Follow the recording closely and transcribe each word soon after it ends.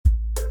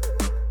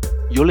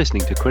You're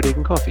listening to Credit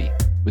and Coffee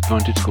with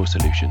Vantage Score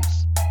Solutions.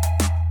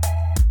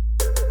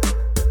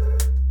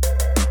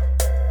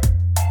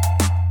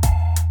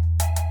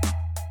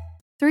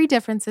 Three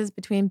differences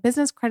between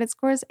business credit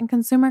scores and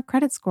consumer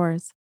credit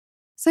scores.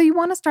 So you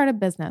want to start a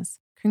business.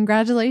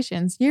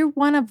 Congratulations, you're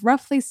one of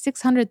roughly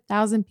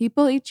 600,000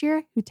 people each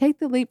year who take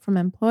the leap from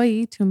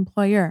employee to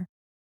employer.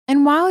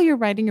 And while you're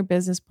writing your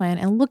business plan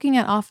and looking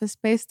at office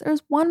space,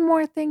 there's one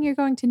more thing you're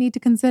going to need to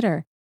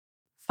consider: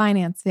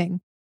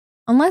 financing.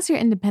 Unless you're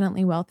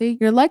independently wealthy,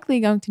 you're likely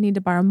going to need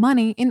to borrow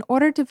money in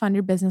order to fund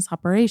your business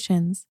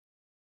operations.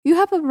 You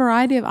have a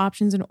variety of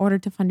options in order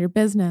to fund your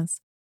business.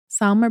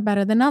 Some are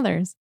better than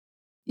others.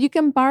 You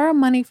can borrow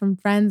money from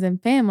friends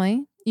and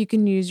family, you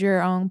can use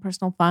your own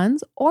personal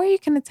funds, or you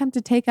can attempt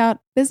to take out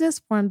business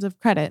forms of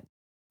credit.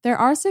 There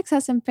are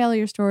success and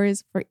failure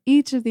stories for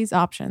each of these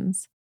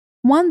options.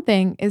 One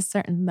thing is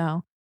certain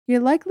though, you're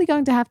likely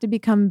going to have to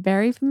become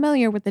very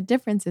familiar with the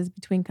differences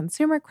between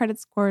consumer credit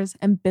scores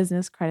and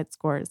business credit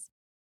scores.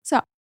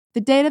 So,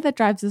 the data that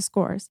drives the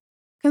scores.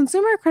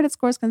 Consumer credit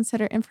scores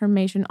consider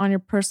information on your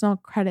personal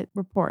credit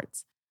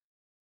reports.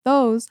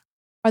 Those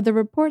are the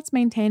reports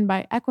maintained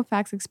by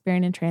Equifax,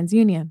 Experian, and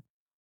TransUnion.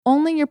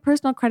 Only your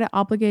personal credit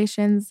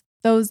obligations,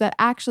 those that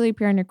actually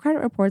appear in your credit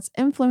reports,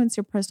 influence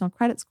your personal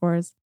credit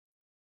scores.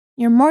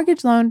 Your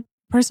mortgage loan,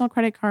 personal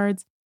credit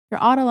cards,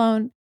 your auto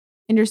loan,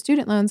 and your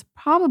student loans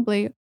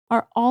probably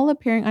are all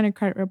appearing on your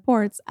credit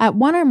reports at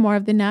one or more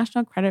of the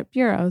national credit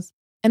bureaus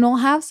and will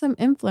have some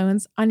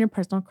influence on your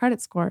personal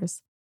credit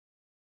scores.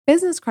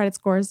 Business credit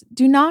scores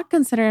do not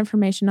consider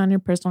information on your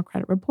personal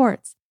credit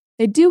reports.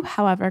 They do,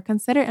 however,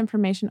 consider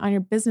information on your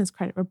business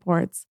credit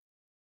reports.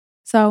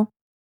 So,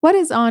 what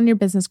is on your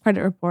business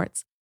credit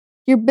reports?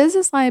 Your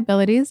business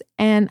liabilities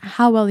and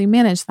how well you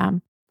manage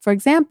them. For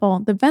example,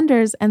 the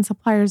vendors and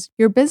suppliers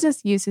your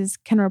business uses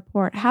can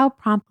report how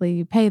promptly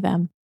you pay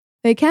them.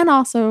 They can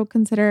also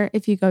consider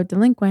if you go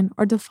delinquent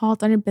or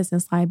default on your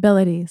business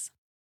liabilities.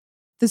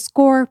 The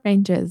score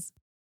ranges.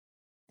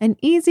 An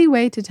easy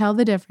way to tell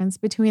the difference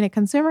between a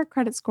consumer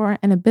credit score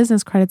and a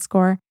business credit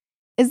score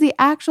is the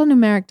actual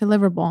numeric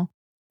deliverable.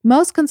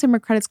 Most consumer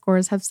credit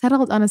scores have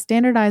settled on a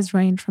standardized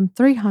range from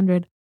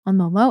 300 on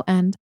the low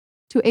end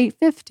to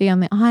 850 on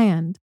the high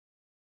end,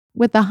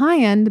 with the high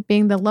end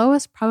being the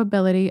lowest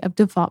probability of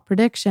default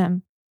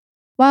prediction.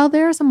 While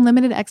there are some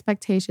limited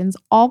expectations,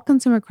 all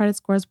consumer credit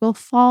scores will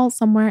fall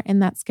somewhere in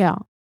that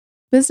scale.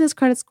 Business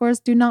credit scores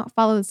do not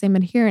follow the same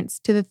adherence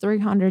to the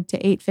 300 to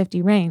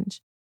 850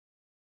 range.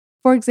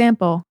 For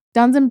example,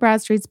 Duns &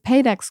 Bradstreet's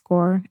Paydex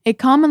score, a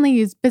commonly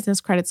used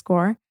business credit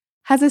score,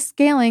 has a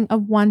scaling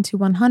of 1 to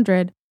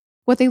 100,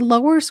 with a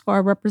lower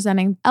score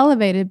representing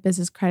elevated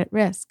business credit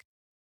risk.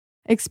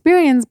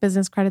 Experian's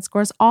business credit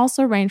scores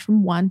also range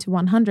from 1 to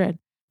 100.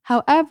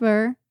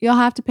 However, you'll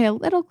have to pay a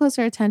little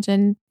closer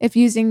attention if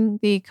using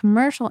the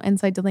Commercial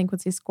Insight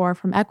Delinquency Score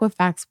from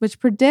Equifax, which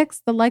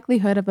predicts the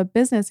likelihood of a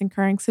business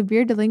incurring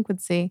severe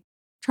delinquency,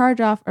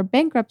 charge-off, or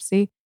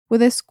bankruptcy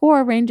with a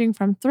score ranging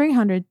from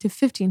 300 to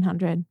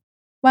 1500.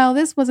 While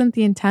this wasn't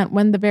the intent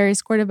when the various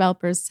score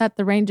developers set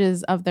the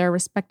ranges of their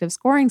respective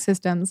scoring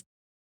systems,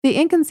 the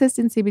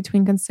inconsistency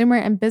between consumer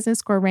and business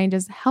score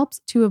ranges helps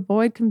to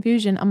avoid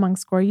confusion among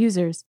score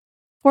users.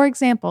 For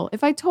example,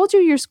 if I told you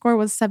your score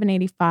was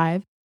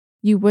 785,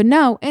 you would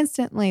know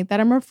instantly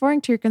that I'm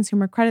referring to your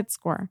consumer credit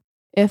score.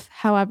 If,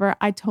 however,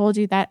 I told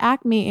you that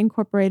Acme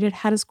Incorporated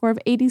had a score of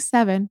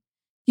 87,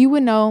 you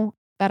would know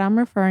that I'm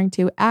referring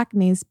to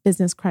Acme's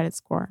business credit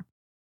score.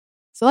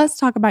 So let's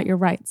talk about your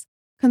rights.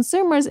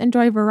 Consumers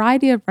enjoy a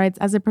variety of rights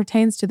as it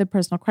pertains to the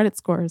personal credit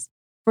scores.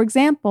 For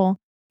example,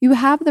 you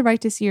have the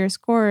right to see your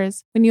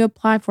scores when you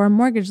apply for a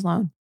mortgage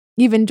loan.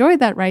 You've enjoyed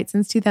that right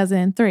since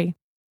 2003.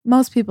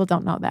 Most people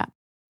don't know that.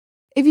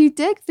 If you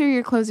dig through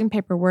your closing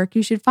paperwork,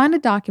 you should find a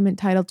document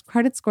titled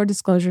Credit Score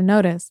Disclosure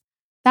Notice.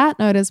 That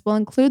notice will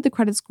include the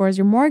credit scores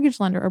your mortgage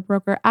lender or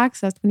broker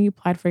accessed when you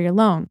applied for your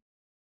loan.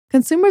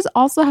 Consumers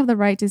also have the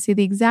right to see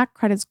the exact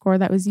credit score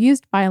that was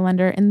used by a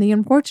lender in the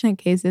unfortunate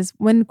cases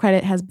when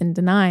credit has been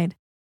denied.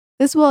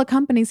 This will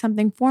accompany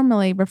something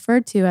formally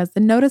referred to as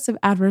the Notice of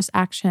Adverse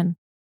Action,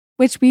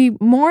 which we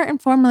more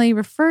informally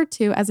refer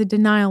to as a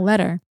denial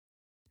letter.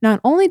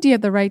 Not only do you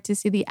have the right to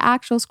see the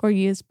actual score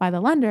used by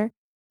the lender,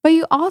 but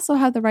you also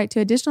have the right to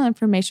additional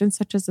information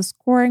such as the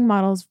scoring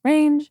model's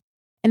range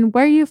and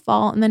where you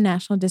fall in the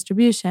national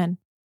distribution.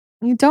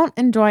 You don't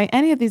enjoy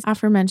any of these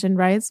aforementioned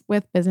rights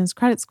with business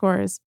credit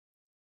scores.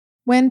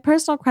 When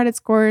personal credit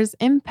scores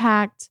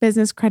impact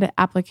business credit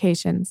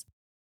applications,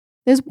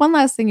 there's one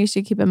last thing you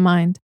should keep in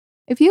mind.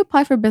 If you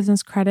apply for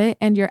business credit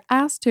and you're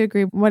asked to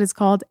agree what is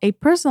called a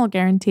personal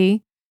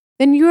guarantee,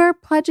 then you are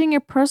pledging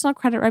your personal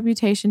credit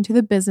reputation to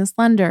the business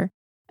lender.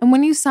 And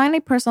when you sign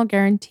a personal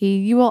guarantee,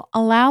 you will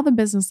allow the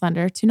business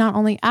lender to not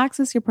only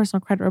access your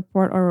personal credit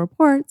report or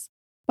reports,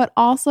 but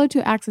also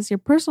to access your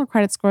personal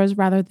credit scores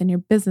rather than your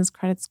business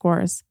credit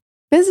scores.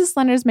 Business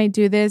lenders may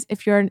do this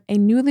if you're a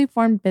newly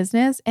formed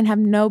business and have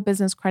no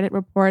business credit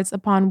reports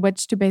upon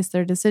which to base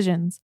their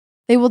decisions.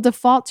 They will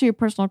default to your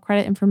personal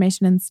credit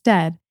information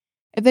instead.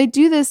 If they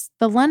do this,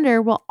 the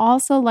lender will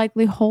also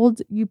likely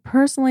hold you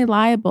personally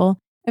liable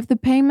if the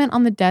payment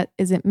on the debt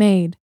isn't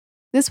made.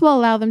 This will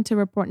allow them to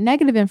report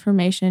negative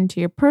information to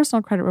your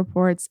personal credit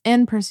reports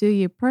and pursue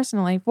you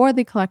personally for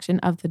the collection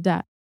of the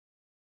debt.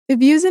 The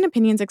views and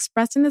opinions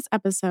expressed in this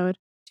episode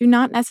do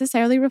not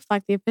necessarily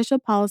reflect the official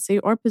policy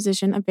or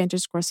position of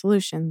VantageScore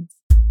Solutions.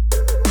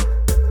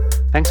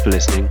 Thanks for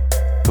listening.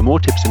 For more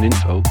tips and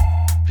info,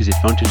 visit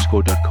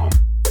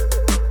VantageScore.com.